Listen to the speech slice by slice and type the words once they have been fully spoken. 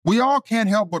We all can't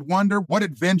help but wonder what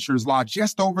adventures lie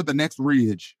just over the next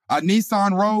ridge. A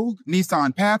Nissan Rogue,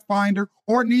 Nissan Pathfinder,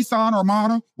 or Nissan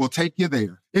Armada will take you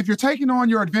there. If you're taking on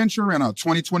your adventure in a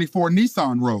 2024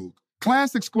 Nissan Rogue,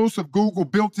 class-exclusive Google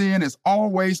built-in is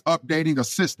always updating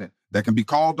assistant that can be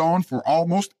called on for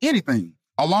almost anything.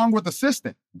 Along with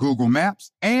Assistant, Google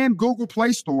Maps and Google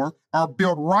Play Store are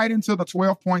built right into the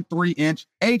 12.3-inch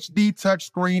HD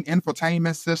touchscreen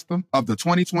infotainment system of the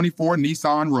 2024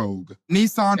 Nissan Rogue.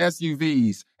 Nissan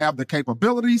SUVs have the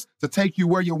capabilities to take you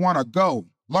where you want to go.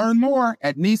 Learn more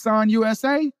at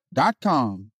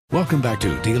nissanusa.com. Welcome back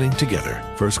to Dealing Together.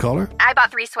 First caller? I bought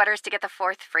 3 sweaters to get the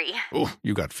 4th free. Oh,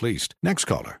 you got fleeced. Next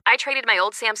caller? I traded my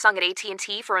old Samsung at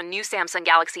AT&T for a new Samsung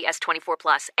Galaxy S24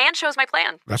 Plus and chose my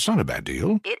plan. That's not a bad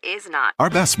deal. It is not. Our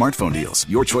best smartphone deals.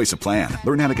 Your choice of plan.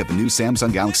 Learn how to get the new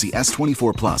Samsung Galaxy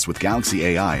S24 Plus with Galaxy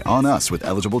AI on us with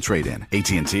eligible trade-in.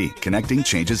 AT&T. Connecting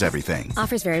changes everything.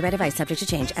 Offers vary by device. Subject to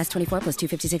change. S24 plus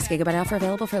 256 gigabyte offer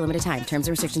available for a limited time. Terms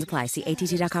and restrictions apply. See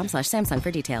att.com/Samsung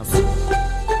for details.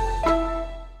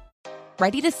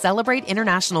 Ready to celebrate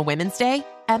International Women's Day?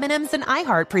 M&M's and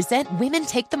iHeart present Women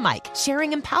Take the Mic,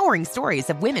 sharing empowering stories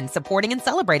of women supporting and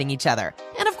celebrating each other.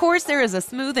 And of course, there is a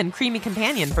smooth and creamy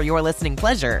companion for your listening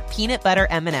pleasure, peanut butter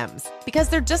M&M's. Because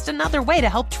they're just another way to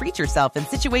help treat yourself in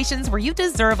situations where you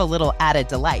deserve a little added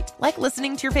delight, like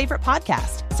listening to your favorite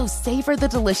podcast. So savor the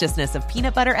deliciousness of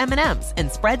peanut butter M&M's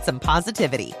and spread some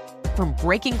positivity. From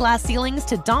breaking glass ceilings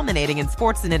to dominating in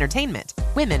sports and entertainment,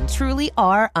 women truly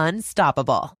are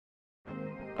unstoppable.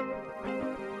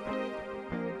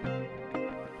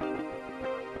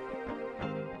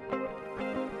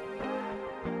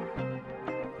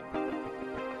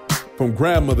 From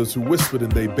grandmothers who whispered in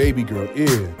their baby girl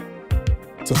ear,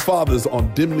 to fathers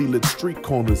on dimly lit street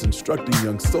corners instructing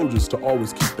young soldiers to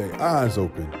always keep their eyes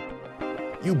open.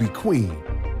 You be queen.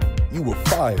 You were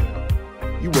fire.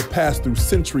 You were passed through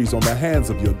centuries on the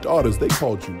hands of your daughters. They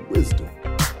called you wisdom.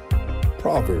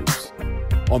 Proverbs.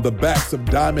 On the backs of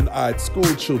diamond-eyed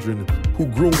school children who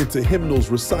grew into hymnals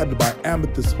recited by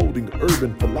amethyst-holding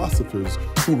urban philosophers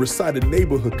who recited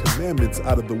neighborhood commandments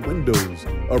out of the windows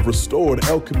of restored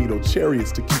El Camino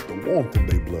chariots to keep the warmth in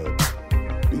their blood.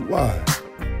 Be wise.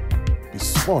 Be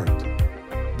smart.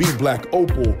 Be black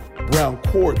opal, brown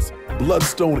quartz,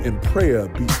 bloodstone, and prayer.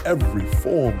 Be every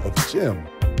form of gem.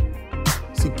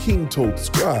 See, king told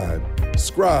scribe,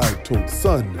 scribe told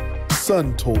son,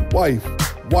 son told wife,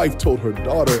 wife told her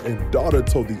daughter, and daughter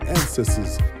told the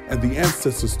ancestors, and the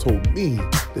ancestors told me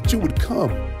that you would come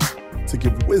to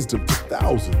give wisdom to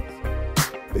thousands.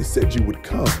 They said you would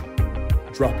come,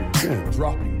 dropping gem,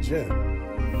 dropping gem.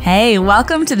 Hey,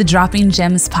 welcome to the Dropping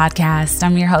Gems podcast.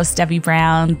 I'm your host, Debbie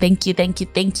Brown. Thank you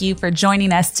for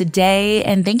joining us today.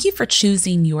 And thank you for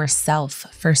choosing yourself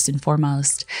first and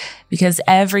foremost, because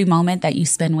every moment that you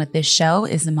spend with this show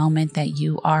is a moment that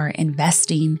you are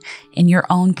investing in your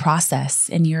own process,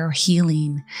 in your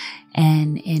healing,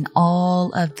 and in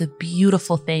all of the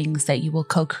beautiful things that you will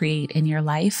co-create in your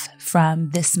life from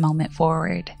this moment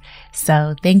forward.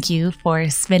 So thank you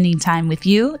for spending time with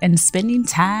you and spending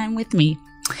time with me.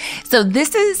 So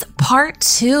this is part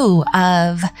 2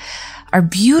 of our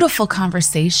beautiful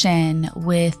conversation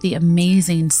with the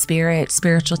amazing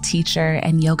spiritual teacher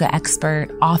and yoga expert,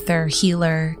 author,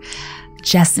 healer,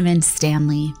 Jessamyn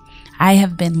Stanley. I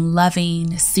have been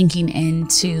loving sinking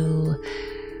into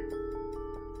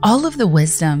all of the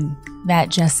wisdom that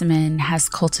Jessamyn has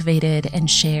cultivated and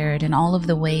shared, and all of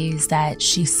the ways that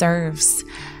she serves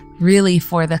really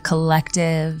for the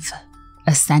collective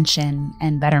ascension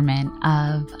and betterment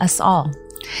of us all.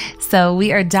 So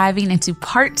we are diving into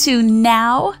part 2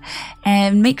 now,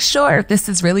 and make sure if this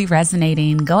is really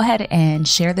resonating, go ahead and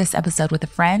share this episode with a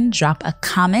friend, drop a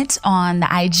comment on the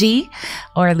IG,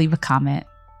 or leave a comment.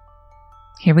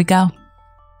 Here we go.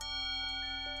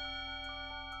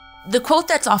 The quote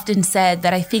that's often said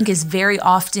that I think is very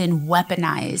often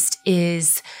weaponized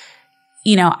is,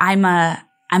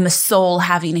 I'm a soul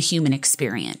having a human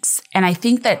experience. And I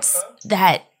think that,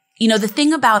 the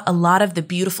thing about a lot of the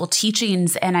beautiful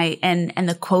teachings and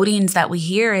the quotings that we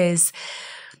hear is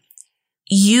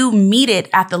you meet it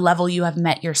at the level you have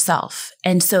met yourself.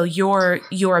 And so your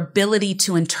ability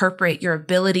to interpret, your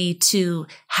ability to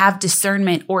have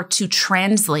discernment or to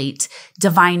translate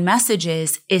divine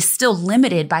messages is still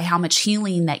limited by how much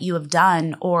healing that you have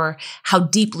done or how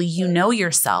deeply you know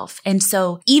yourself. And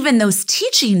so even those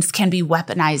teachings can be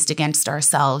weaponized against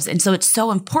ourselves. And so it's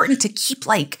so important to keep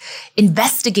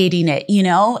investigating it,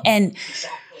 and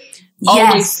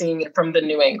Always seeing it from the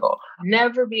new angle.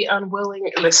 Never be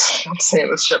unwilling. And I'm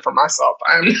saying this shit for myself.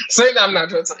 I'm saying that I'm not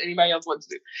trying to tell anybody else what to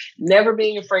do. Never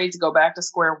being afraid to go back to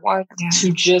square one,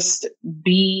 to just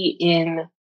be in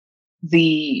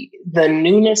the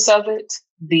newness of it.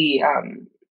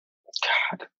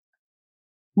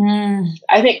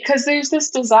 I think because there's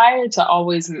this desire to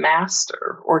always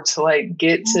master or to like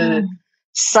get to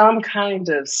some kind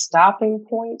of stopping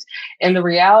point. And the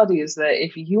reality is that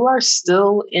if you are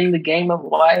still in the game of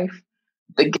life,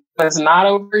 the game is not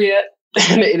over yet.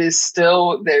 And there's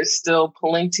still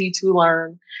plenty to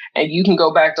learn. And you can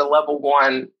go back to level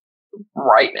 1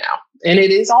 right now. And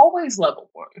it is always level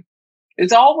 1.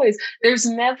 There's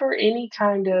never any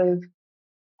kind of,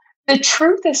 the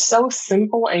truth is so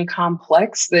simple and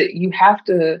complex that you have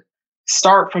to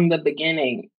start from the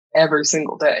beginning every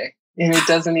single day. And it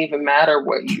doesn't even matter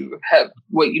what you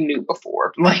knew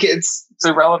before. Like it's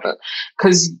irrelevant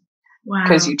because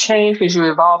you change, because you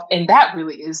evolve. And that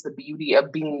really is the beauty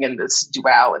of being in this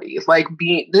duality. Like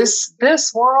being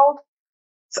this world,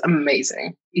 it's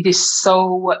amazing. It is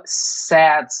so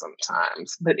sad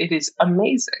sometimes, but it is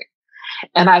amazing.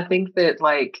 And I think that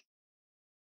like,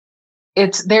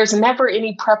 there's never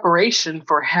any preparation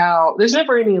for there's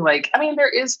never any like, I mean, there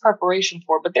is preparation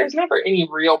for it, but there's never any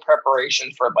real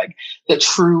preparation for like the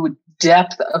true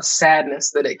depth of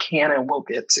sadness that it can and will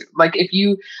get to. Like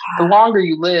the longer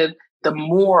you live, the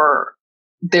more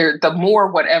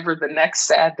whatever the next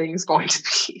sad thing is going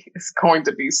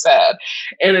to be sad.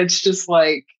 And it's just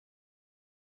like,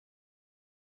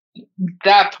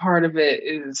 that part of it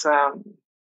is,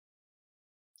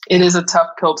 it is a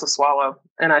tough pill to swallow.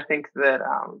 And I think that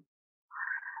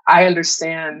I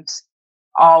understand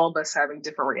all of us having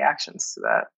different reactions to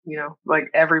that, like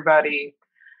everybody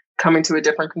coming to a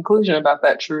different conclusion about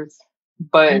that truth.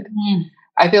 But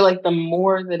I feel like the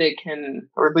more that it can,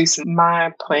 or at least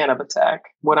my plan of attack,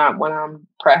 when I'm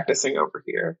practicing over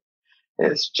here,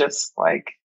 is just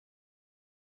like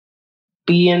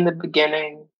be in the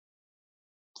beginning,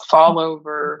 fall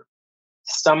over,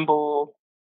 stumble,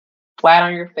 flat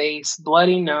on your face,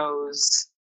 bloody nose,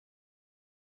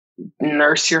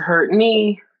 nurse your hurt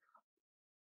knee,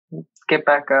 get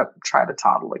back up, try to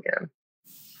toddle again.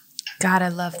 God, I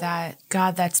love that.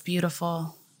 God, that's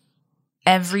beautiful.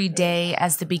 Every day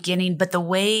as the beginning. But the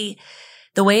way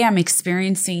I'm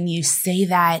experiencing you say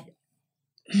that,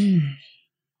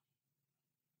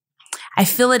 I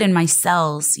feel it in my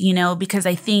cells, because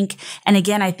I think, and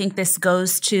again, I think this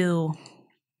goes to,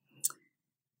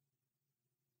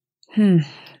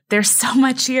 there's so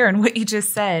much here in what you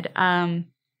just said.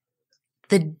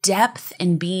 The depth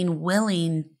in being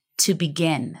willing to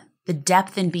begin, the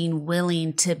depth in being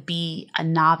willing to be a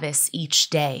novice each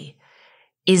day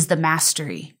is the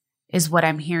mastery, is what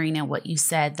I'm hearing in what you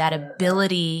said. That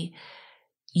ability,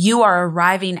 you are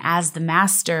arriving as the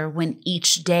master when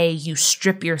each day you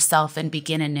strip yourself and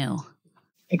begin anew.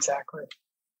 Exactly.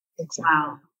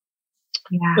 Wow.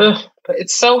 Yeah. Ugh, but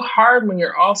it's so hard when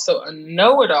you're also a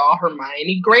know-it-all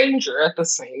Hermione Granger at the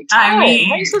same time. I mean,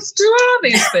 makes us do all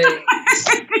these things.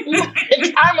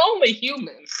 I'm only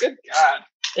human. Good God.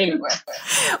 Anyway.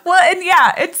 Well,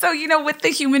 and so, with the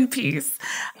human piece,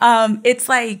 it's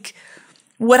like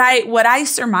what I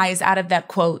surmise out of that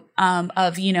quote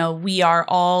of, we are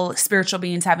all spiritual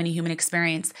beings having a human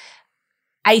experience.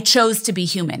 I chose to be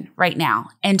human right now.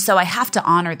 And so I have to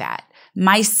honor that.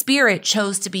 My spirit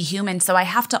chose to be human, so I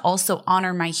have to also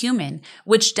honor my human,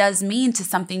 which does mean, to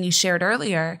something you shared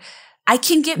earlier, I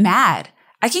can get mad.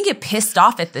 I can get pissed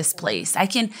off at this place.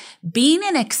 Being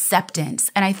in acceptance.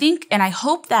 And I think, and I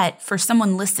hope that for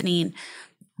someone listening,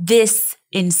 this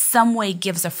in some way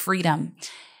gives a freedom.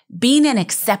 Being in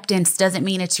acceptance doesn't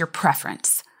mean it's your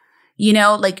preference.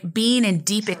 Like being in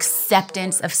deep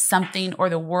acceptance of something or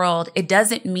the world, it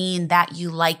doesn't mean that you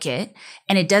like it.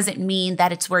 And it doesn't mean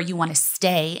that it's where you want to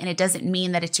stay. And it doesn't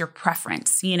mean that it's your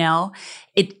preference,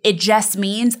 It just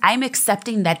means I'm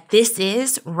accepting that this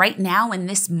is right now in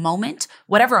this moment,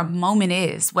 whatever a moment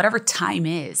is, whatever time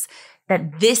is,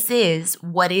 that this is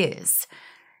what is.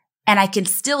 And I can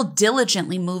still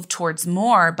diligently move towards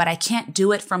more, but I can't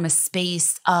do it from a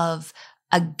space of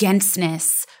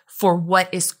againstness for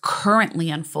what is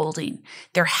currently unfolding.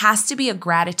 There has to be a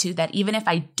gratitude that even if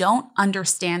I don't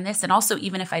understand this, and also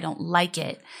even if I don't like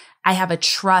it, I have a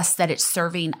trust that it's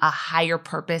serving a higher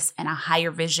purpose and a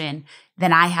higher vision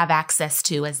than I have access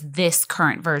to as this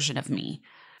current version of me.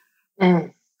 I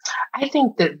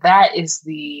think that is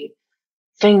the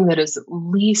thing that is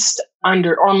least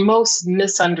or most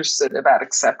misunderstood about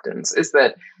acceptance, is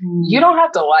that you don't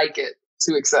have to like it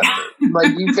to accept it.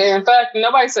 Like in fact,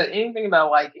 nobody said anything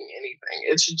about liking anything.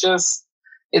 It's just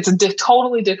it's a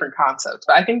totally different concept.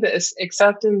 But I think that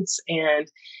acceptance and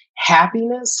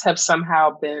happiness have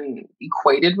somehow been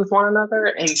equated with one another.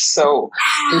 And so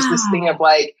there's this thing of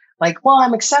like, well,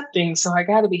 I'm accepting, so I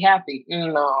got to be happy.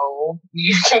 No,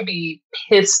 you can be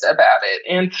pissed about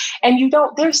it. And you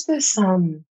don't, there's this,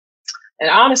 and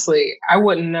honestly, I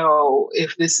wouldn't know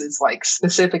if this is like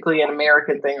specifically an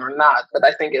American thing or not, but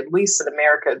I think at least in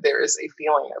America, there is a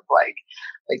feeling of like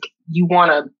you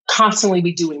want to constantly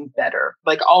be doing better,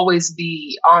 like always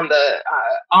be on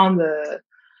the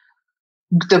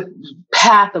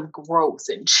path of growth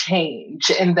and change.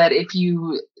 And that if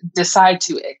you decide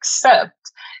to accept,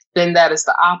 then that is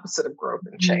the opposite of growth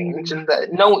and change. And that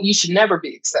you should never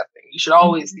be accepting. You should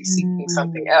always be seeking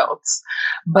something else.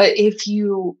 But if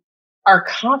you are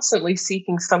constantly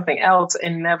seeking something else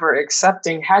and never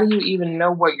accepting, how do you even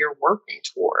know what you're working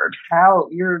toward? How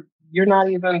you're not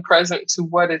even present to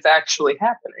what is actually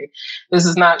happening. This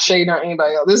is not shade on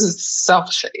anybody else. This is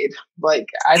self-shade. Like,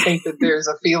 I think that there's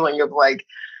a feeling of like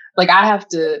I have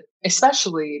to,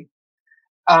 especially,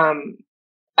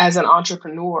 as an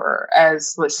entrepreneur,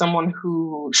 as like someone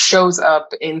who shows up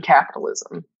in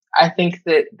capitalism, I think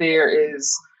that there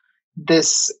is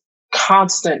this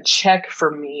constant check for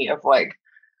me of like,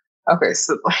 okay,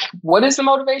 so like, what is the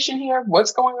motivation here?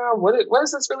 What's going on? What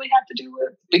does this really have to do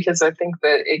with? Because I think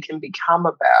that it can become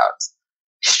about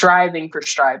striving for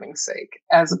striving's sake,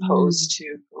 as opposed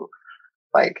to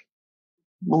like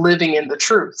living in the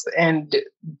truth and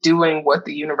doing what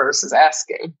the universe is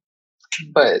asking.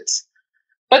 But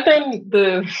then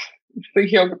the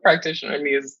yoga practitioner in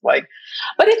me is like,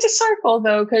 but it's a circle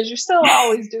though, because you're still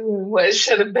always doing what it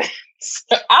should have been.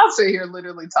 So I'll sit here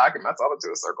literally talking myself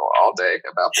into a circle all day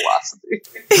about philosophy.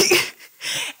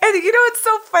 And you know, it's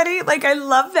so funny. Like, I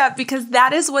love that because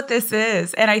that is what this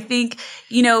is. And I think,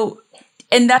 you know,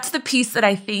 and that's the piece that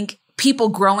I think people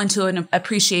grow into an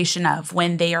appreciation of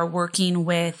when they are working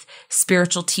with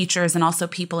spiritual teachers and also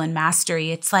people in mastery.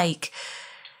 It's like,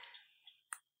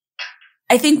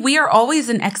 I think we are always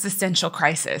in existential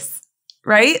crisis,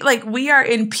 right? Like, we are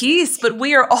in peace, but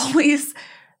we are always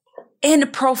in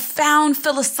profound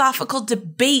philosophical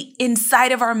debate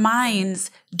inside of our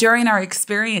minds during our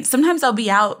experience. Sometimes I'll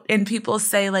be out and people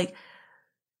say like,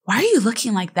 why are you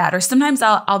looking like that? Or sometimes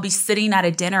I'll be sitting at a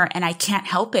dinner and I can't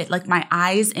help it. Like, my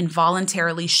eyes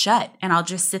involuntarily shut and I'll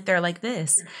just sit there like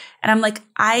this. And I'm like,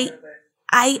 I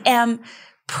am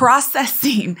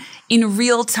processing in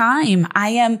real time. I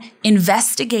am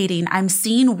investigating. I'm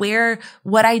seeing where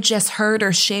what I just heard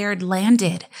or shared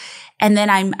landed. And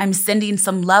then I'm sending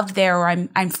some love there, or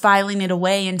I'm filing it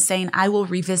away and saying, I will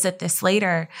revisit this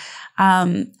later.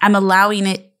 I'm allowing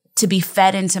it to be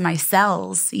fed into my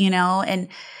cells, you know, and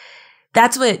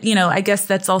that's what, you know, I guess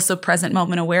that's also present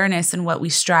moment awareness and what we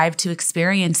strive to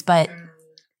experience. But,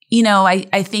 you know,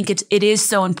 I think it is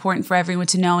so important for everyone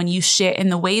to know, and you share in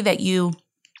the way that you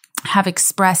have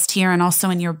expressed here and also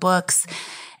in your books.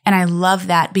 And I love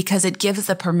that because it gives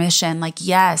the permission, like,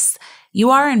 yes, you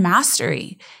are in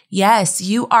mastery. Yes,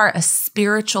 you are a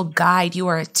spiritual guide. You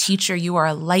are a teacher. You are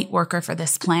a light worker for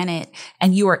this planet,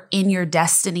 and you are in your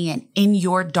destiny and in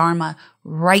your dharma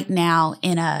right now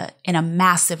in a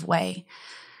massive way.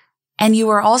 And you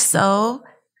are also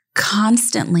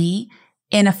constantly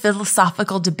in a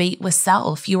philosophical debate with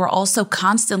self. You are also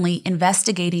constantly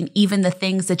investigating even the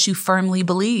things that you firmly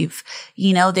believe.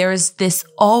 You know, there is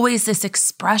always this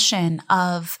expression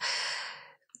of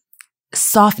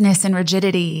softness and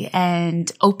rigidity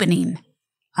and opening.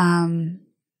 And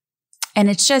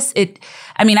it's just,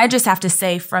 I just have to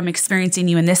say, from experiencing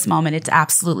you in this moment, it's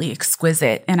absolutely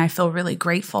exquisite. And I feel really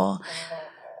grateful.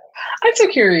 I'm so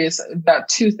curious about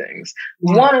two things.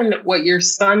 One, what your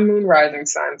sun, moon, rising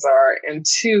signs are. And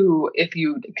two, if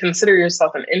you consider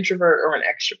yourself an introvert or an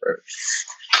extrovert,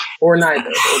 or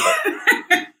neither.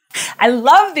 I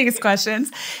love these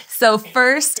questions. So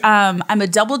first, I'm a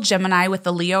double Gemini with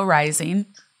the Leo rising.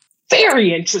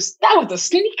 Very interesting. That was a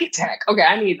sneak attack. Okay,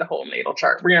 I need the whole natal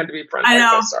chart. We're going to have to be friends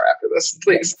like this after this,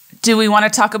 please. Do we want to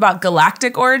talk about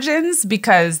galactic origins?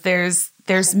 Because there's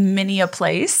many a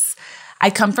place. I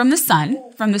come from the sun,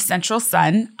 from the central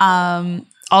sun.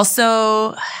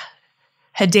 Also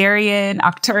Hadarian,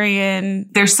 Arcturian.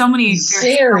 There's so many.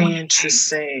 Very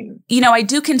interesting. You know, I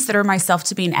do consider myself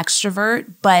to be an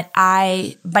extrovert, but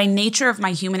by nature of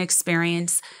my human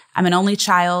experience, I'm an only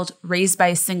child raised by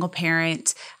a single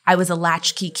parent. I was a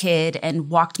latchkey kid and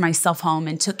walked myself home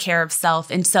and took care of self.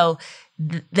 And so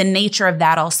the nature of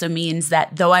that also means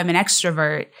that though I'm an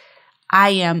extrovert, I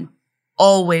am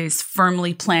always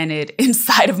firmly planted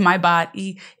inside of my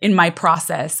body in my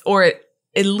process, or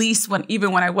at least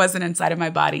even when I wasn't inside of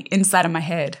my body, inside of my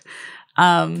head.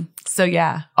 So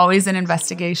yeah, always an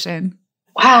investigation.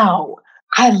 Wow.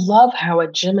 I love how a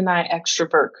Gemini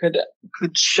extrovert could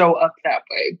show up that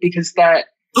way, because that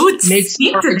makes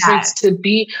perfect sense to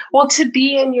be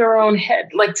in your own head,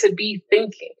 like to be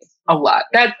thinking a lot.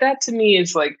 That to me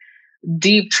is like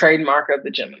deep trademark of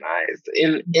the Geminis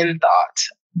in thought.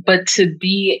 But to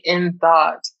be in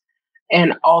thought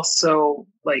and also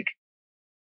like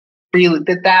really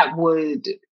that would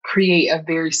create a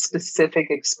very specific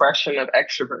expression of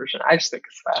extroversion. I just think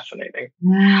it's fascinating.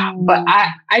 But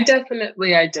I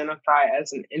definitely identify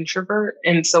as an introvert.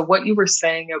 And so what you were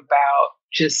saying about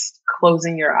just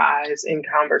closing your eyes in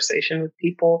conversation with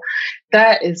people,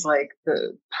 that is like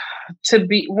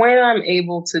when I'm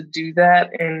able to do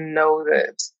that and know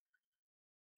that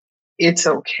it's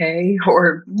okay,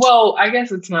 or well, I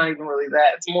guess it's not even really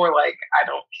that. It's more like I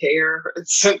don't care.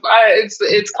 It's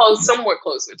close, somewhat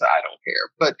closer to I don't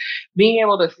care. But being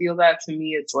able to feel that, to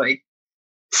me, it's like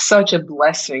such a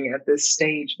blessing at this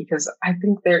stage, because I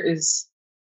think there is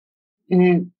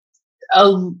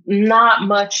not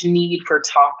much need for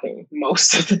talking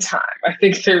most of the time. I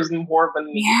think there's more of a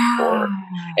need for,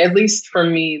 at least for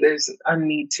me, there's a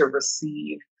need to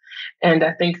receive. And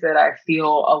I think that I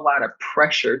feel a lot of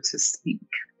pressure to speak,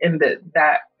 and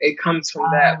that it comes from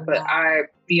that. But I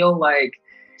feel like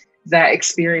that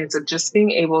experience of just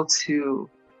being able to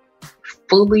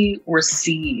fully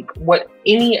receive what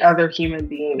any other human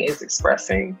being is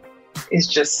expressing is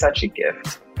just such a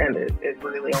gift. And it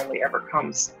really only ever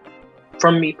comes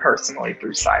from me personally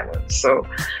through silence. So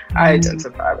I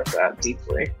identify with that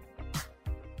deeply.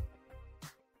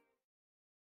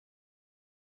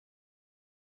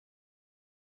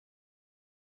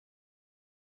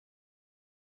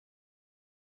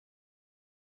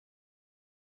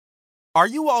 Are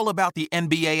you all about the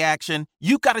NBA action?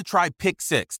 You got to try Pick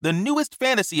Six, the newest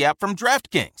fantasy app from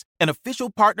DraftKings, an official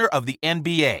partner of the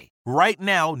NBA. Right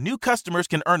now, new customers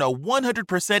can earn a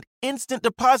 100% instant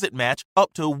deposit match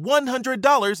up to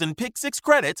 $100 in Pick Six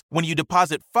credits when you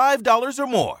deposit $5 or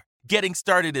more. Getting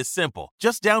started is simple.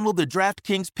 Just download the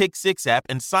DraftKings Pick Six app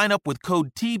and sign up with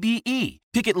code TBE.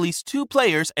 Pick at least 2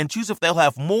 players and choose if they'll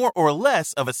have more or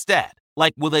less of a stat.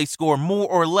 Like, will they score more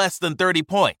or less than 30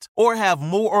 points, or have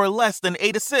more or less than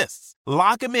 8 assists?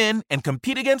 Lock them in and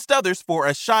compete against others for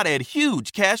a shot at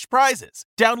huge cash prizes.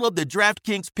 Download the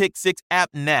DraftKings Pick 6 app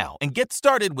now and get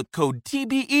started with code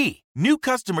TBE. New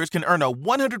customers can earn a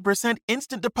 100%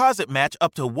 instant deposit match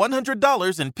up to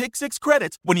 $100 in Pick 6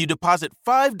 credits when you deposit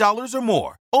 $5 or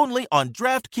more. Only on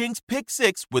DraftKings Pick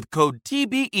 6 with code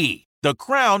TBE. The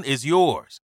crown is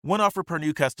yours. One offer per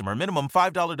new customer. Minimum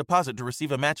 $5 deposit to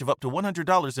receive a match of up to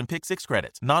 $100 in Pick 6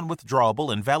 credits.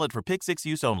 Non-withdrawable and valid for Pick 6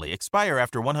 use only. Expire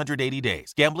after 180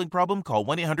 days. Gambling problem? Call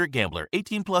 1-800-GAMBLER.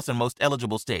 18 plus in most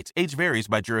eligible states. Age varies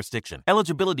by jurisdiction.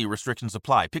 Eligibility restrictions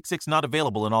apply. Pick 6 not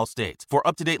available in all states. For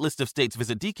up-to-date list of states,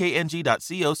 visit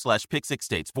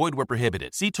dkng.co/pick6states. Void where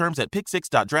prohibited. See terms at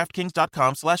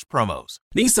pick6.draftkings.com/promos.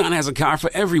 Nissan has a car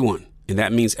for everyone. And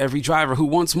that means every driver who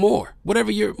wants more.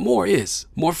 Whatever your more is.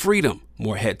 More freedom,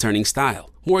 more head-turning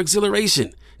style, more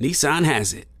exhilaration. Nissan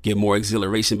has it. Get more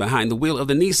exhilaration behind the wheel of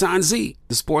the Nissan Z,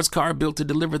 the sports car built to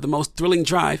deliver the most thrilling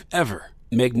drive ever.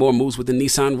 Make more moves with the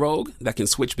Nissan Rogue that can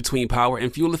switch between power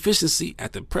and fuel efficiency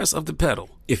at the press of the pedal.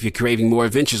 If you're craving more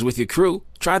adventures with your crew,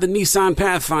 try the Nissan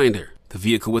Pathfinder, the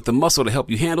vehicle with the muscle to help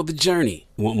you handle the journey.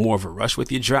 Want more of a rush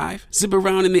with your drive? Zip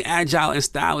around in the agile and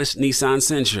stylish Nissan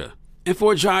Sentra. And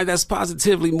for a drive that's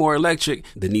positively more electric,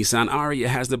 the Nissan Ariya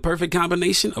has the perfect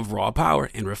combination of raw power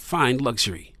and refined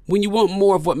luxury. When you want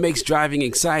more of what makes driving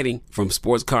exciting, from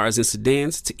sports cars and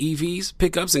sedans to EVs,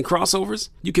 pickups, and crossovers,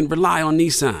 you can rely on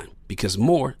Nissan, because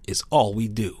more is all we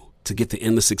do. To get the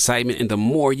endless excitement and the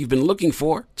more you've been looking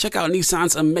for, check out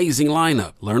Nissan's amazing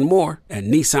lineup. Learn more at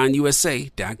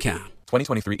nissanusa.com.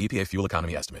 2023 EPA fuel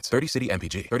economy estimates. 30 city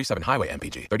MPG, 37 highway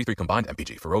MPG, 33 combined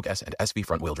MPG for Rogue S and SV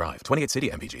front-wheel drive. 28 city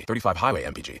MPG, 35 highway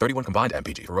MPG, 31 combined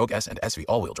MPG for Rogue S and SV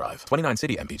all-wheel drive. 29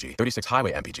 city MPG, 36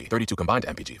 highway MPG, 32 combined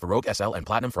MPG for Rogue SL and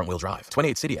Platinum front-wheel drive.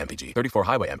 28 city MPG, 34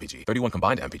 highway MPG, 31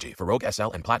 combined MPG for Rogue SL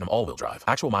and Platinum all-wheel drive.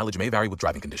 Actual mileage may vary with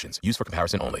driving conditions. Used for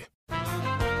comparison only.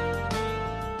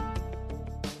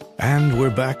 And we're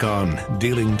back on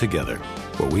Dealing Together,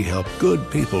 where we help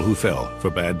good people who fell for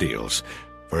bad deals.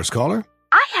 First caller?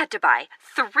 I had to buy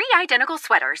 3 identical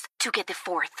sweaters to get the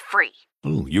 4th free.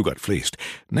 Ooh, you got fleeced.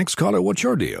 Next caller, what's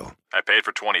your deal? I paid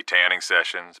for 20 tanning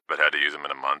sessions, but had to use them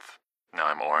in a month. Now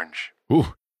I'm orange.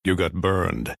 Ooh, you got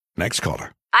burned. Next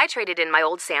caller. I traded in my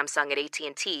old Samsung at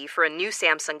AT&T for a new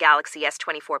Samsung Galaxy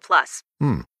S24 Plus.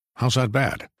 How's that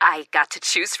bad? I got to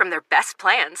choose from their best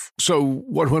plans. So,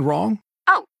 what went wrong?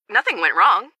 Oh, nothing went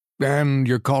wrong. And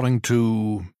you're calling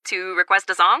to... To request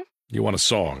a song? You want a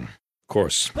song. Of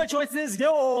course. The choice is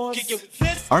yours.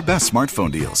 Our best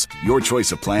smartphone deals. Your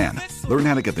choice of plan. Learn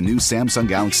how to get the new Samsung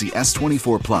Galaxy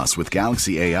S24 Plus with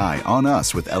Galaxy AI on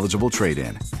us with eligible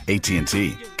trade-in.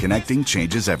 AT&T. Connecting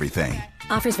changes everything.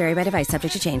 Offers vary by device,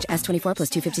 subject to change. S24 plus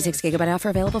 256 gigabyte offer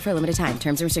available for a limited time.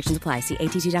 Terms and restrictions apply. See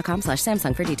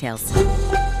att.com/Samsung for details.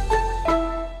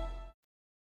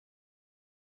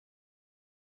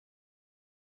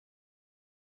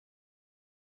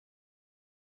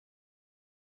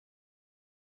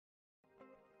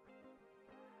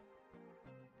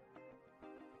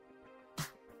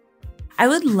 I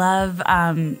would love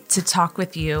to talk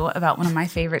with you about one of my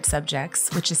favorite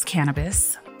subjects, which is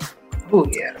cannabis. Oh,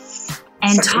 yes.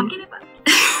 And talking about,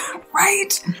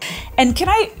 right. And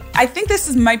I think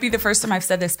this might be the first time I've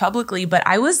said this publicly, but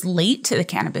I was late to the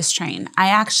cannabis train. I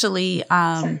actually,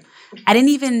 I didn't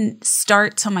even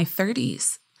start till my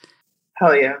 30s.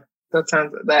 Hell yeah.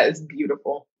 That is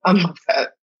beautiful. I love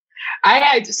that.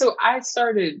 I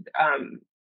started,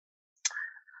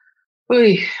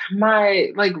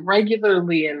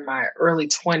 regularly in my early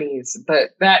 20s,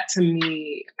 but that to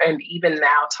me, and even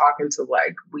now talking to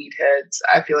like weed heads,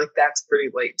 I feel like that's pretty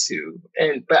late too.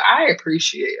 But I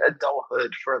appreciate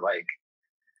adulthood for like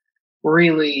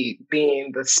really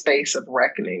being the space of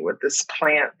reckoning with this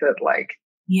plant that like,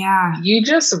 yeah, you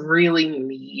just really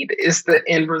need is the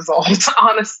end result,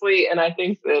 honestly. And I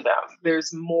think that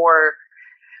there's more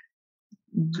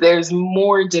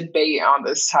debate on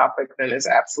this topic than is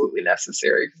absolutely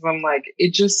necessary. Because I'm like,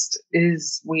 it just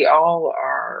is, we all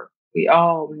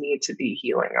need to be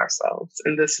healing ourselves.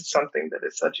 And this is something that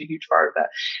is such a huge part of that.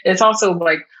 And it's also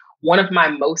like one of my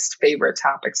most favorite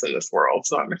topics in this world.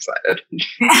 So I'm excited.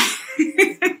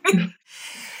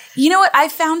 You know what? I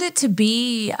found it to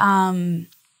be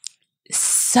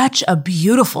such a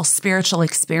beautiful spiritual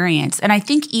experience. And I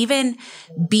think even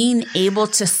being able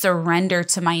to surrender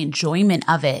to my enjoyment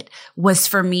of it was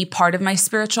for me part of my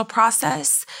spiritual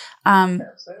process,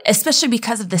 especially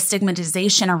because of the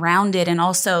stigmatization around it and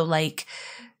also like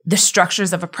the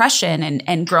structures of oppression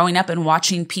and growing up and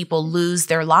watching people lose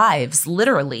their lives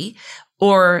literally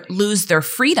or lose their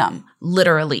freedom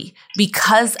literally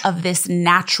because of this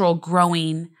natural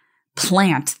growing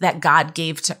plant that God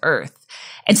gave to earth.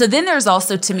 And so then there's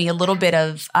also to me a little bit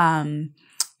of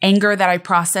anger that I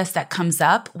process that comes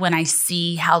up when I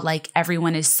see how like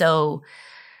everyone is so,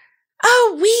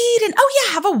 oh, weed and oh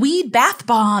yeah, have a weed bath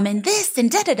bomb and this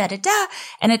and da da da da da.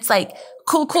 And it's like,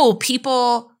 cool.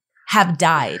 People have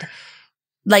died.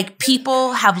 Like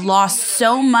people have lost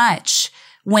so much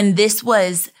when this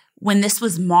was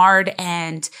marred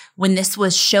and when this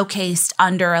was showcased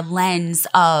under a lens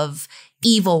of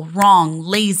evil, wrong,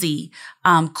 lazy,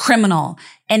 criminal.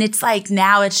 And it's like,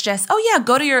 now it's just, oh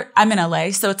yeah, I'm in LA.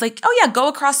 So it's like, oh yeah, go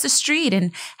across the street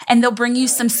and they'll bring you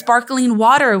some sparkling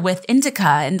water with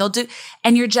indica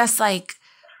and you're just like,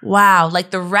 wow, like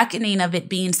the reckoning of it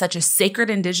being such a sacred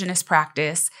indigenous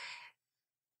practice.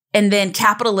 And then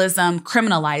capitalism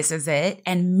criminalizes it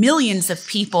and millions of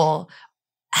people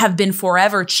have been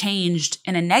forever changed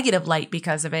in a negative light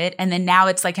because of it. And then now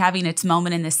it's like having its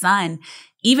moment in the sun.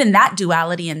 Even that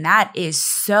duality and that is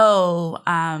so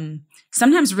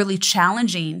sometimes really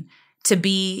challenging to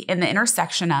be in the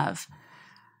intersection of.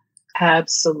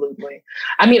 Absolutely.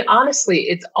 I mean, honestly,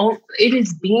 it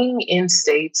is being in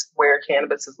states where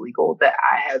cannabis is legal that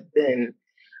I have been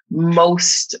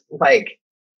most like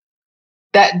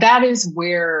that is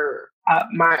where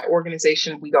my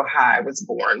organization, We Go High, was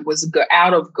born,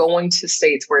 out of going to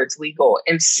states where it's legal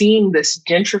and seeing this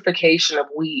gentrification of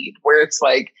weed, where it's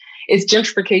like, it's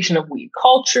gentrification of weed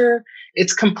culture.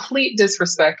 It's complete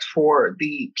disrespect for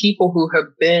the people who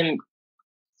have been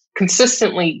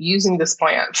consistently using this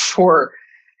plant for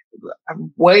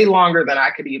way longer than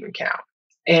I could even count.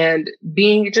 And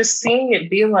seeing it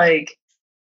be like,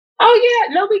 oh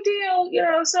yeah, no big deal,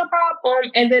 it's no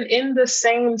problem. And then in the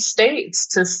same states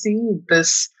to see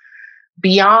this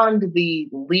beyond the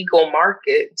legal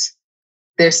market,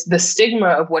 there's the stigma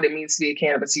of what it means to be a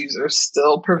cannabis user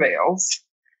still prevails.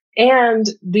 And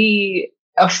the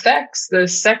effects, the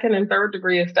second and third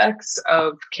degree effects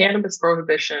of cannabis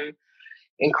prohibition,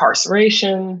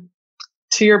 incarceration,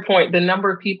 to your point, the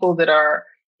number of people that are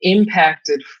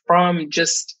impacted from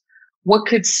just what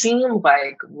could seem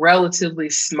like relatively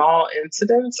small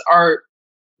incidents are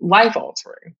life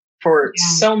altering for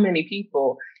so many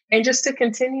people. And just to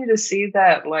continue to see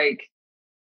that, like,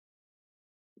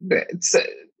 it's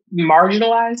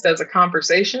marginalized as a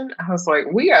conversation, I was like,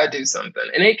 we gotta do something.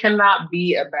 And it cannot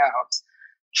be about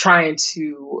trying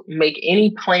to make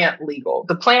any plant legal.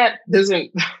 The plant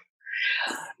doesn't,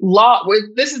 law,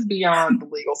 this is beyond the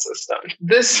legal system.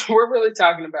 We're really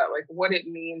talking about like what it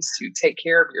means to take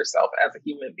care of yourself as a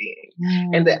human being,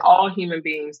 and that all human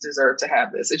beings deserve to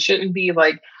have this. It shouldn't be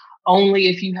like only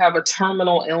if you have a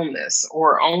terminal illness,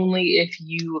 or only if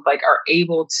you like are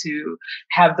able to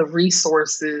have the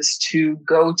resources to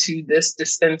go to this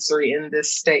dispensary in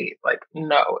this state. Like,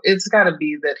 no, it's got to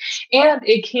be that. And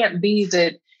it can't be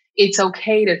that it's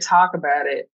okay to talk about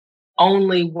it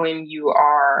only when you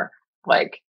are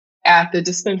like at the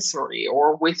dispensary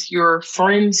or with your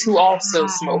friends who also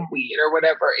smoke weed or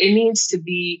whatever. It needs to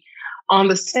be on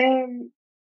the same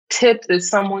tip that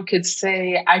someone could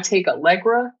say, I take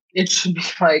Allegra. It should be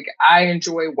like, I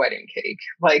enjoy wedding cake.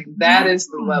 Like that is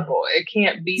the level. It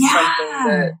can't be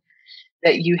something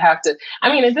that you have to,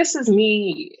 I mean, and this is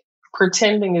me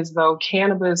pretending as though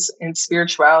cannabis and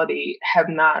spirituality have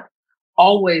not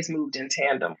always moved in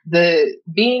tandem. The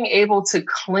being able to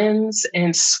cleanse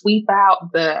and sweep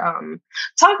out the,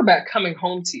 talk about coming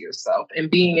home to yourself and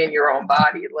being in your own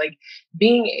body, like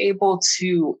being able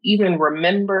to even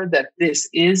remember that this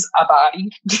is a body.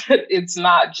 It's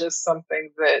not just something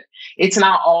that, it's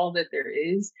not all that there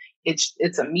is.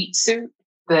 It's a meat suit,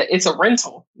 that it's a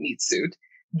rental meat suit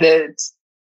that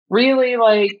really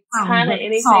like kind of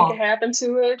anything can happen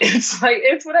to it. It's like,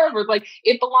 it's whatever, like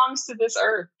it belongs to this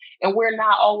earth. And we're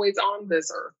not always on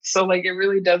this earth. So like, it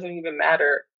really doesn't even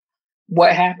matter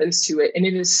what happens to it. And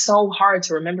it is so hard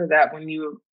to remember that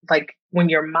when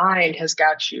your mind has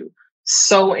got you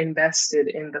so invested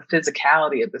in the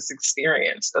physicality of this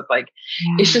experience, that like,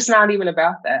 it's just not even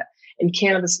about that. And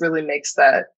cannabis really makes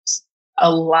that a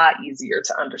lot easier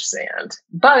to understand.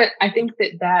 But I think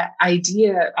that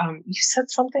idea, you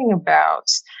said something about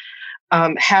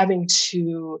having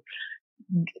to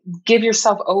give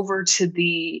yourself over to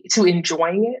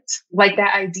enjoying it, like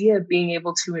that idea of being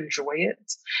able to enjoy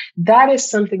it. That is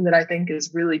something that I think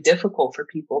is really difficult for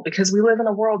people, because we live in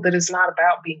a world that is not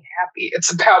about being happy.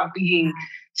 It's about being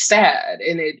sad.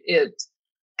 And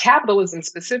capitalism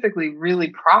specifically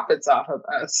really profits off of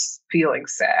us feeling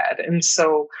sad. And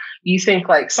so you think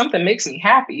like something makes me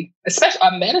happy, especially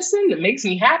a medicine that makes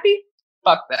me happy.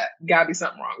 Fuck that. Gotta be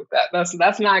something wrong with that. That's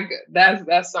not good.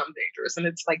 That's something dangerous. And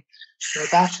it's like, no,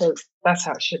 that's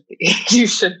how it should be. You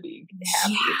should be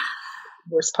happy. Yeah.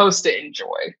 We're supposed to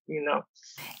enjoy, you know?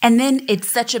 And then it's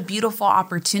such a beautiful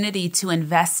opportunity to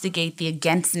investigate the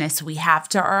againstness we have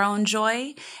to our own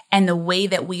joy and the way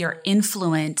that we are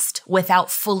influenced without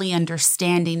fully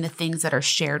understanding the things that are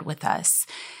shared with us.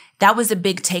 That was a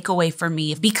big takeaway for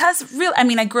me, because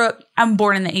I'm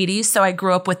born in the 80s, so I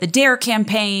grew up with the DARE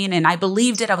campaign and I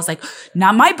believed it. I was like,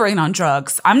 not my brain on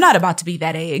drugs. I'm not about to be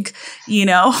that egg, you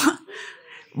know?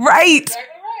 Right. Exactly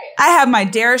right. I had my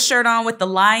DARE shirt on with the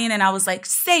lion and I was like,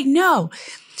 say no.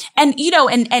 And, you know,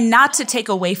 and not to take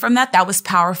away from that was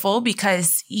powerful,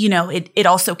 because, you know, it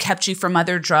also kept you from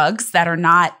other drugs that are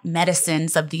not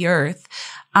medicines of the earth.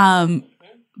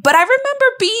 But I remember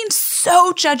being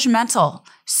so judgmental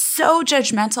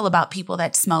about people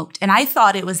that smoked. And I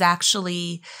thought it was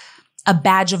actually a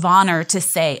badge of honor to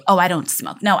say, oh, I don't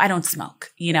smoke. No, I don't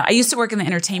smoke. You know, I used to work in the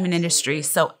entertainment industry.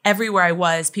 So everywhere I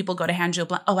was, people go to hand you a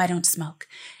blunt. Oh, I don't smoke.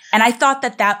 And I thought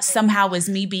that somehow was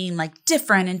me being like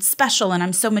different and special, and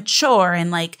I'm so mature and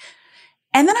like,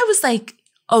 and then I was like,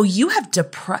 oh, you have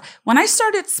when I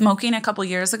started smoking a couple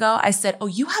years ago, I said, oh,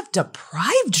 you have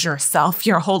deprived yourself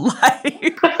your whole life.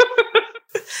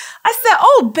 I said,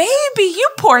 oh, baby, you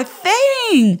poor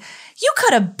thing. You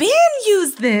could have been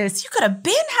used this. You could have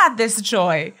been had this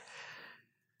joy.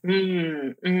 But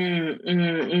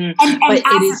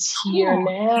it is here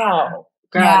now.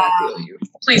 God, yeah. I feel you.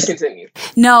 Please continue.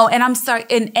 No, and I'm sorry.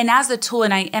 And as a tool,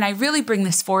 and I really bring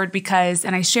this forward because,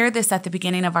 and I shared this at the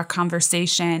beginning of our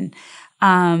conversation,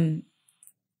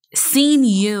 seeing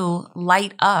you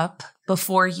light up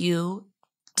before you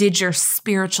did your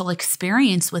spiritual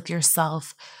experience with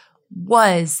yourself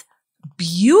was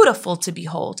beautiful to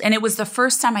behold. And it was the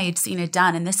first time I had seen it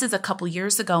done. And this is a couple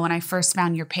years ago when I first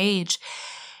found your page.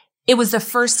 It was the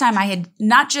first time I had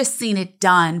not just seen it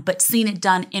done, but seen it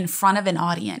done in front of an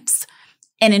audience,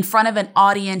 and in front of an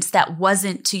audience that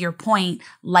wasn't, to your point,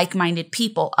 like-minded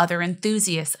people, other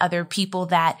enthusiasts, other people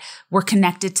that were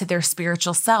connected to their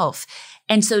spiritual self.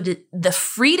 And so the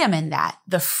freedom in that,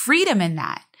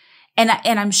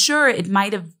 and I'm sure it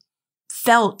might have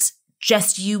felt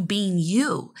just you being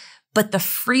you, but the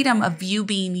freedom of you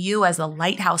being you as a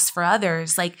lighthouse for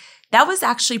others, like that was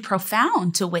actually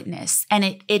profound to witness. And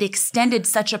it extended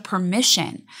such a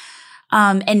permission.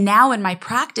 And now in my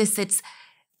practice,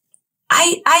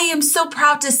 I am so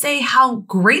proud to say how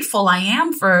grateful I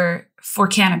am for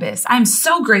cannabis. I'm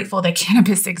so grateful that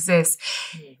cannabis exists.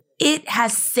 it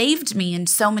has saved me in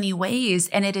so many ways,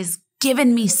 and it has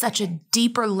given me such a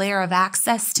deeper layer of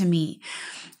access to me.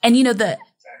 And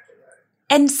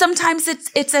and sometimes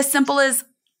it's as simple as,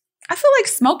 I feel like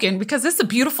smoking because it's a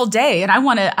beautiful day and I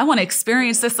want to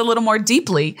experience this a little more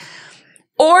deeply.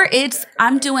 Or it's,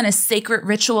 I'm doing a sacred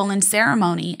ritual and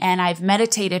ceremony and I've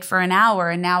meditated for an hour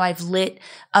and now I've lit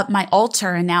up my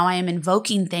altar and now I am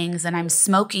invoking things and I'm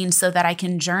smoking so that I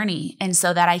can journey and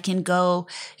so that I can go,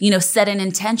 set an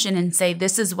intention and say,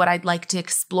 this is what I'd like to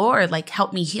explore, like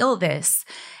help me heal this.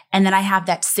 And then I have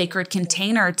that sacred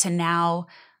container to now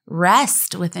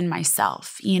rest within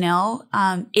myself.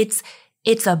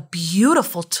 It's a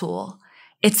beautiful tool.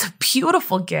 It's a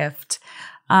beautiful gift.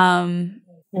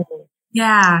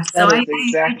 Yeah. So that is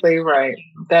exactly right.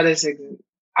 That is,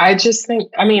 I just think,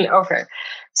 okay.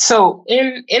 So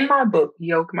in my book,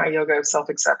 My Yoga of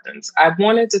Self-Acceptance, I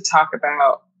wanted to talk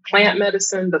about plant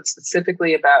medicine, but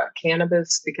specifically about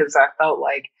cannabis, because I felt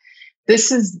like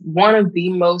this is one of the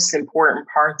most important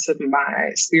parts of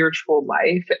my spiritual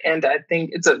life. And I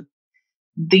think it's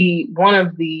one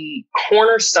of the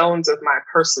cornerstones of my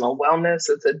personal wellness.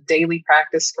 It's a daily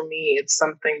practice for me. It's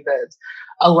something that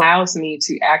allows me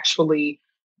to actually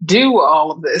do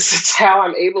all of this. It's how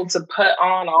I'm able to put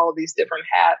on all of these different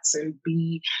hats and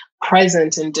be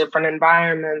present in different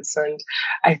environments. And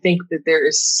I think that there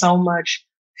is so much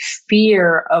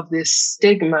fear of this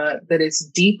stigma that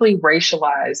is deeply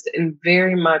racialized and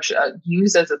very much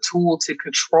used as a tool to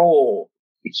control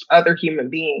other human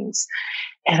beings.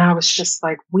 And I was just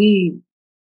like,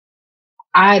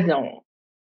 I don't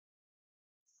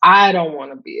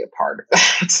want to be a part of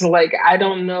that. Like, I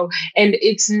don't know. And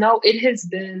it has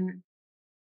been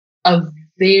a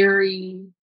very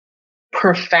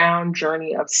profound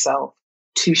journey of self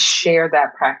to share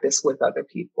that practice with other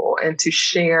people and to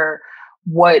share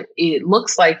what it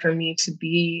looks like for me to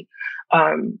be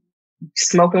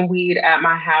smoking weed at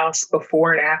my house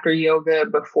before and after yoga,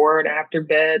 before and after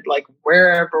bed, like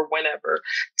wherever, whenever.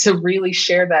 To really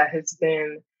share that has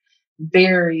been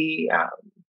very,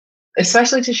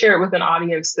 especially to share it with an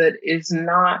audience that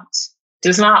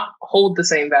does not hold the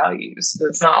same values,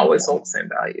 does not always hold the same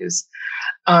values.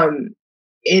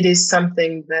 It is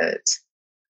something that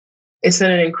it's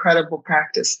been an incredible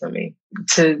practice for me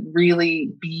to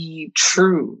really be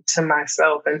true to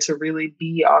myself and to really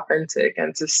be authentic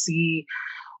and to see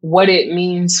what it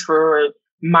means for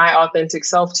my authentic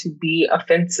self to be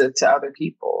offensive to other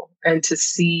people and to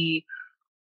see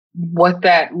what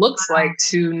that looks like,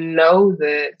 to know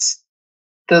that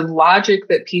the logic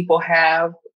that people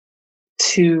have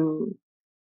to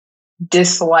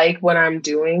dislike what I'm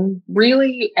doing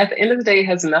really at the end of the day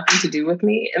has nothing to do with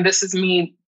me. And this is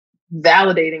me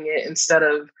validating it instead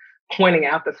of pointing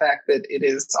out the fact that it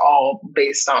is all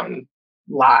based on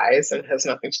lies and has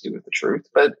nothing to do with the truth.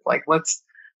 But like, let's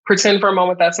pretend for a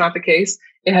moment that's not the case.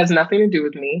 It has nothing to do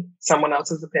with me, someone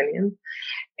else's opinion.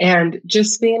 And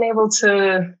just being able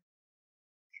to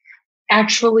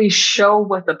actually show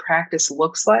what the practice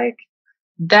looks like,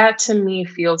 that to me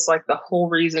feels like the whole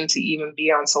reason to even be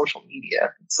on social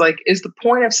media. It's like, is the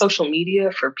point of social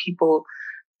media for people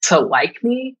to like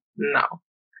me? No.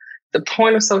 The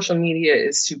point of social media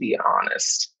is to be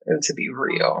honest and to be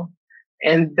real.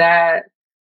 And that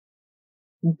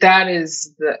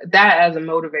as a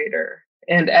motivator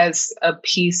and as a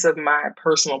piece of my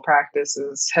personal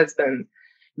practices has been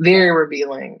very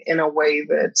revealing in a way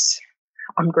that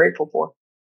I'm grateful for.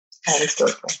 Always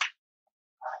grateful.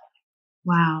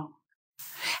 Wow.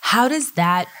 How does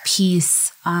that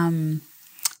piece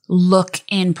look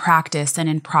in practice and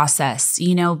in process?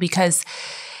 Because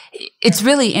it's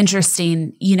really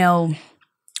interesting.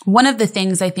 One of the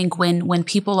things I think when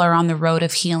people are on the road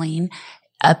of healing,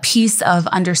 a piece of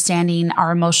understanding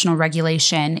our emotional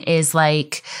regulation is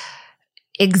like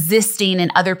existing and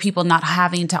other people not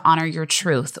having to honor your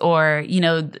truth. Or,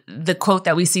 the quote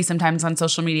that we see sometimes on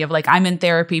social media of like, I'm in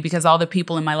therapy because all the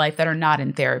people in my life that are not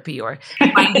in therapy, or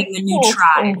finding the new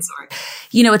tribes, or,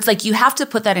 it's like you have to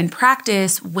put that in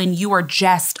practice when you are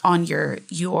just on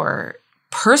your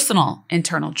personal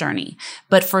internal journey.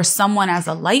 But for someone as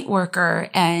a light worker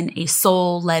and a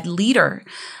soul-led leader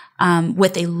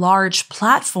with a large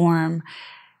platform,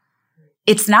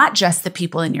 it's not just the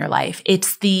people in your life.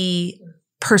 It's the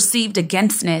perceived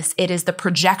againstness. It is the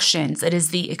projections. It is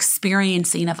the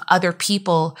experiencing of other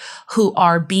people who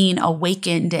are being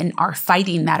awakened and are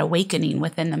fighting that awakening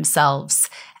within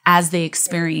themselves as they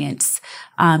experience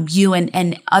you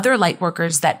and other light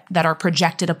workers that are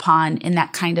projected upon in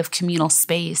that kind of communal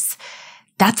space.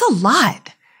 That's a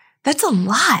lot. That's a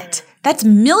lot that's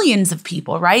millions of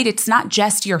people, right? It's not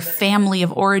just your family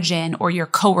of origin or your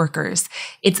coworkers.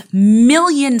 It's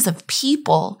millions of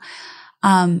people.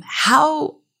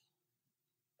 How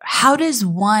does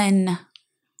one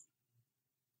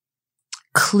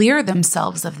clear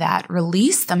themselves of that,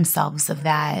 release themselves of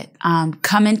that,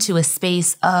 come into a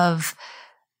space of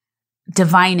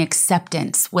divine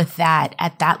acceptance with that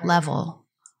at that level?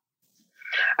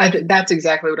 That's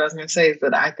exactly what I was going to say, is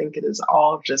that I think it is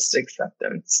all just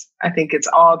acceptance. I think it's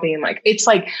all being like, it's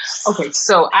like, okay,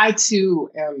 so I too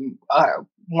am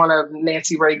one of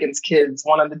Nancy Reagan's kids,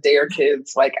 one of the DARE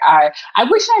kids. Like I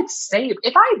wish I'd saved,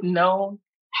 if I'd known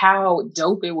how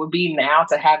dope it would be now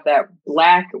to have that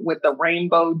black with the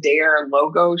rainbow DARE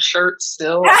logo shirt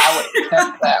still, I would have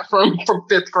kept that from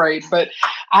 5th grade. But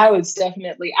I was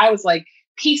like,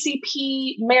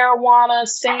 PCP, marijuana,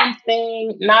 same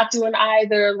thing, not doing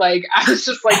either. Like, I was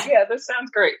just like, yeah, this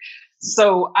sounds great.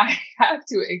 So I have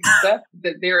to accept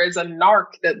that there is a narc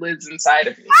that lives inside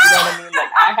of me. You know what I mean?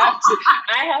 Like,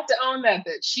 I have to own that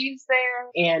she's there,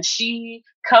 and she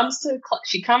comes to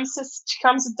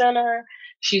dinner.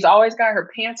 She's always got her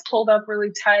pants pulled up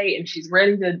really tight, and she's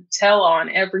ready to tell on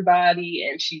everybody.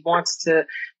 And she wants to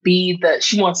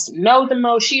know the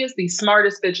most. She is the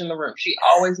smartest bitch in the room. She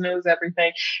always knows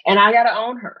everything. And I got to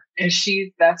own her. And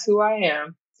that's who I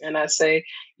am. And I say,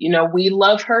 we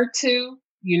love her too.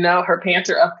 Her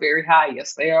pants are up very high.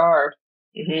 Yes, they are.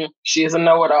 Mm-hmm. She is a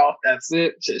know-it-all. That's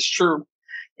it. It's true.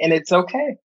 And it's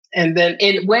okay. And then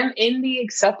when in the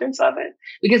acceptance of it,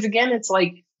 because again, it's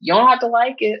like, you don't have to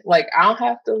like it. Like, I don't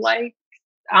have to like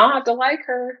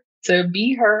her to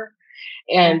be her.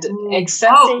 And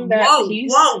accepting that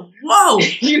piece. Whoa. Whoa.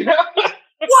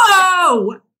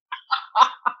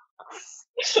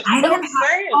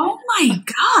 Oh my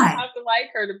God. I have to like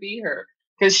her to be her.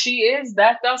 Because she is,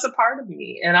 that's a part of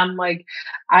me. And I'm like,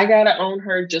 I got to own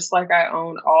her just like I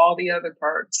own all the other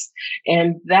parts.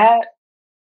 And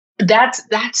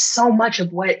that's so much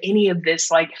of what any of this,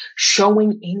 like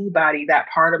showing anybody that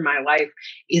part of my life,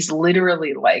 is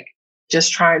literally like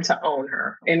just trying to own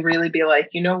her and really be like,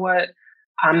 you know what?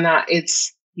 I'm not,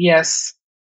 it's yes,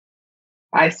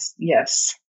 I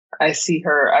see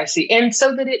her. And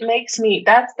so that it makes me,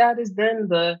 that is then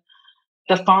the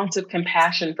font of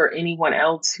compassion for anyone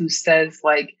else who says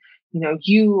like,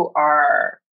 you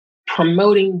are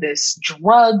promoting this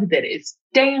drug that is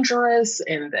dangerous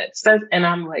and and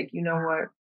I'm like, you know what?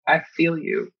 I feel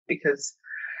you, because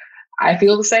I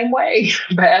feel the same way.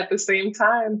 But at the same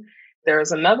time,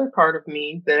 there's another part of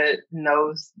me that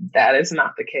knows that is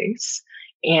not the case.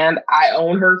 And I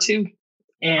own her too.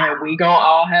 And we gonna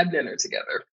all have dinner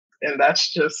together. And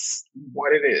that's just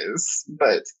what it is.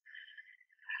 But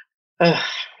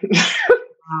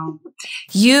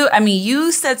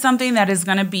you said something that is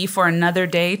going to be for another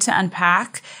day to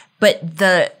unpack, but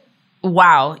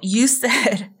you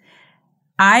said,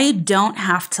 I don't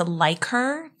have to like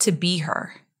her to be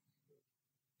her.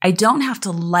 I don't have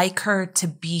to like her to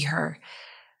be her.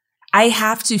 I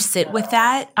have to sit with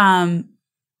that.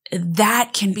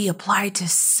 That can be applied to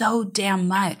so damn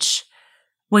much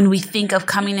when we think of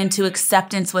coming into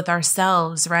acceptance with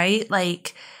ourselves, right?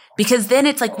 Like, because then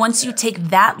it's like, once you take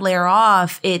that layer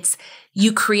off,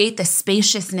 you create the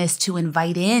spaciousness to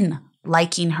invite in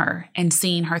liking her and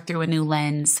seeing her through a new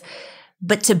lens.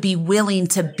 But to be willing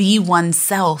to be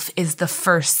oneself is the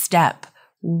first step.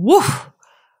 Woo!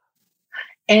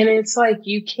 And it's like,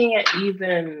 you can't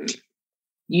even,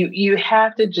 you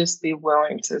have to just be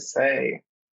willing to say,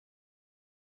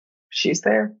 she's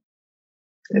there.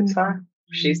 It's fine.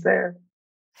 She's there.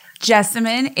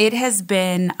 Jessamyn, it has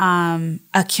been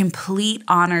a complete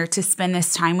honor to spend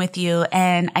this time with you.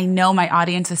 And I know my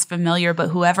audience is familiar, but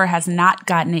whoever has not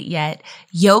gotten it yet,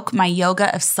 Yoke, My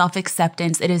Yoga of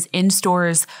Self-Acceptance. It is in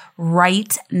stores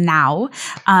right now.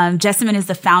 Jessamyn is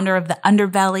the founder of The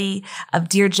Underbelly, of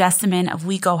Dear Jessamyn, of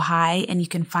We Go High, and you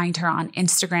can find her on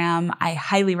Instagram. I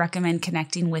highly recommend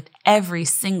connecting with every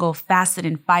single facet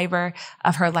and fiber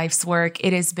of her life's work.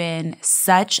 It has been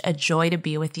such a joy to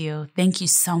be with you. Thank you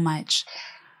so much.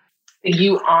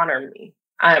 You honor me.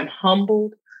 I am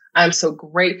humbled. I'm so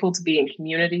grateful to be in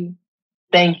community.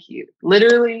 Thank you.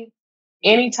 Literally,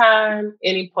 anytime,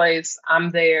 any place,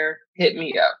 I'm there. Hit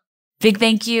me up. Big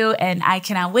thank you. And I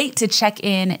cannot wait to check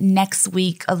in next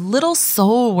week. A little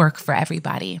soul work for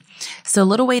everybody. So a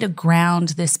little way to ground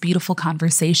this beautiful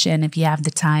conversation, if you have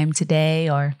the time today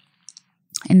or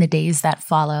in the days that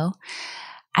follow.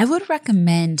 I would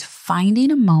recommend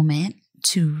finding a moment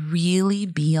to really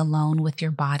be alone with your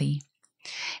body.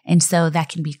 And so that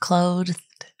can be clothed,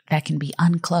 that can be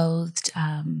unclothed,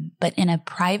 but in a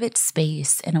private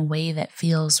space in a way that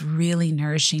feels really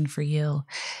nourishing for you.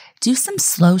 Do some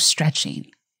slow stretching.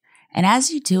 And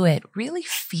as you do it, really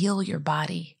feel your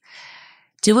body.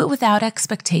 Do it without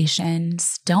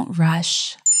expectations. Don't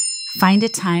rush. Find a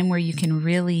time where you can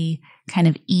really kind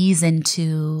of ease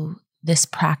into this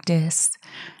practice.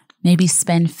 Maybe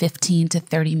spend 15 to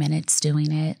 30 minutes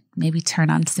doing it. Maybe turn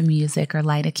on some music or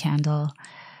light a candle.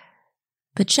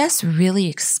 But just really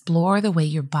explore the way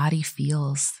your body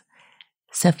feels.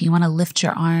 So if you want to lift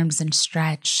your arms and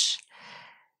stretch,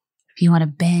 if you want to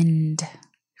bend,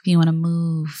 if you want to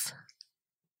move,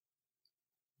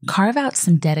 carve out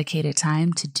some dedicated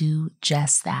time to do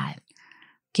just that.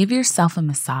 Give yourself a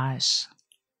massage.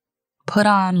 Put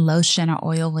on lotion or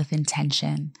oil with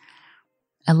intention.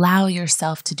 Allow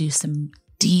yourself to do some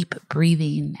deep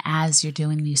breathing as you're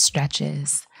doing these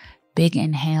stretches. Big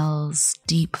inhales,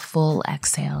 deep, full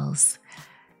exhales.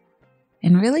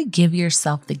 And really give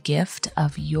yourself the gift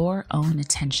of your own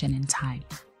attention and time.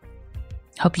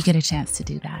 Hope you get a chance to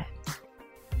do that.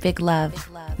 Big love.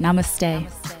 Namaste.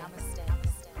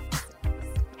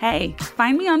 Hey,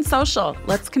 find me on social.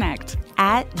 Let's connect.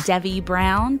 @Devi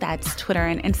Brown, that's Twitter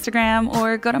and Instagram,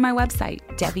 or go to my website,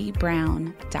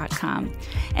 DeviBrown.com.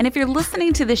 And if you're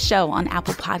listening to this show on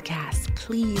Apple Podcasts,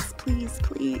 please, please,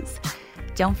 please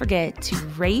don't forget to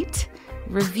rate,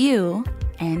 review,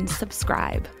 and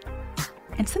subscribe.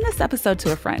 And send this episode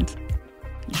to a friend.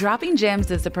 Dropping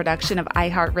Gems is a production of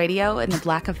iHeartRadio and the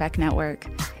Black Effect Network.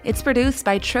 It's produced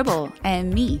by Tribble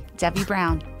and me, Devi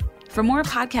Brown. For more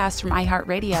podcasts from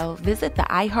iHeartRadio, visit the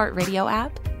iHeartRadio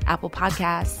app, Apple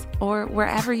Podcasts, or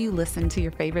wherever you listen to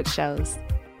your favorite shows.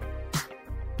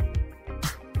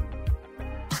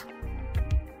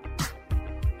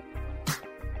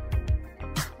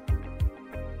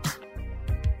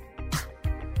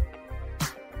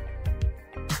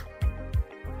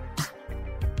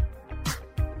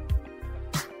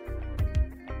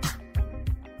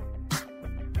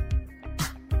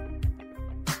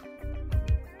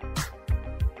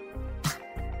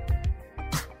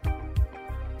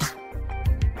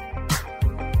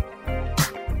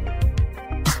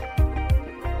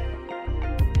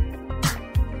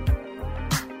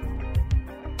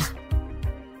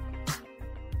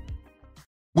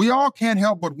 We all can't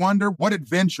help but wonder what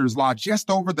adventures lie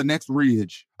just over the next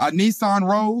ridge. A Nissan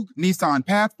Rogue, Nissan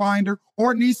Pathfinder,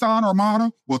 or Nissan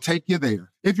Armada will take you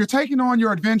there. If you're taking on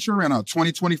your adventure in a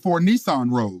 2024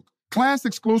 Nissan Rogue,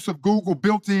 class-exclusive Google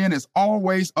built-in is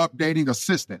always updating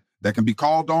assistant that can be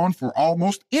called on for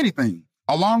almost anything.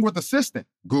 Along with Assistant,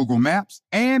 Google Maps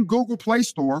and Google Play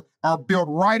Store are built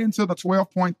right into the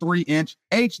 12.3-inch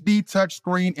HD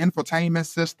touchscreen infotainment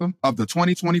system of the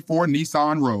 2024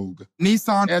 Nissan Rogue.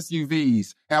 Nissan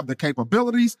SUVs have the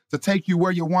capabilities to take you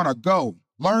where you want to go.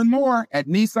 Learn more at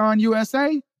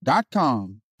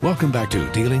nissanusa.com. Welcome back to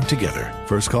Dealing Together.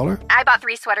 First caller? I bought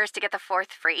 3 sweaters to get the 4th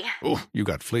free. Oh, you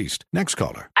got fleeced. Next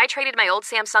caller. I traded my old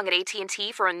Samsung at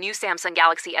AT&T for a new Samsung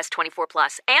Galaxy S24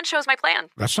 Plus and chose my plan.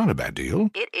 That's not a bad deal.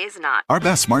 It is not. Our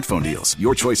best smartphone deals.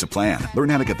 Your choice of plan. Learn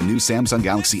how to get the new Samsung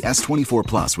Galaxy S24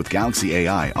 Plus with Galaxy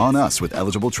AI on us with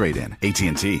eligible trade-in.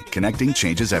 AT&T. Connecting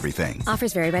changes everything.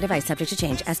 Offers vary by device. Subject to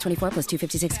change. S24 plus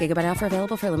 256 gigabyte offer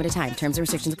available for a limited time. Terms and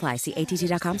restrictions apply. See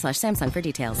att.com/Samsung for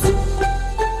details.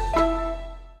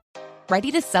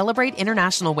 Ready to celebrate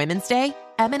International Women's Day?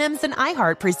 M&M's and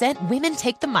iHeart present Women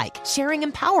Take the Mic, sharing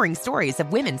empowering stories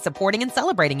of women supporting and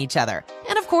celebrating each other.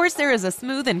 And of course, there is a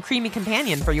smooth and creamy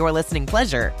companion for your listening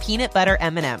pleasure, peanut butter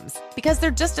M&M's. Because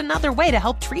they're just another way to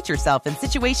help treat yourself in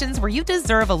situations where you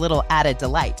deserve a little added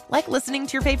delight, like listening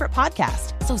to your favorite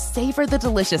podcast. So savor the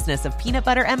deliciousness of peanut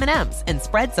butter M&M's and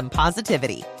spread some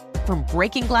positivity. From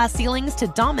breaking glass ceilings to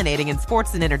dominating in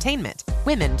sports and entertainment,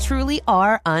 women truly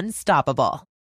are unstoppable.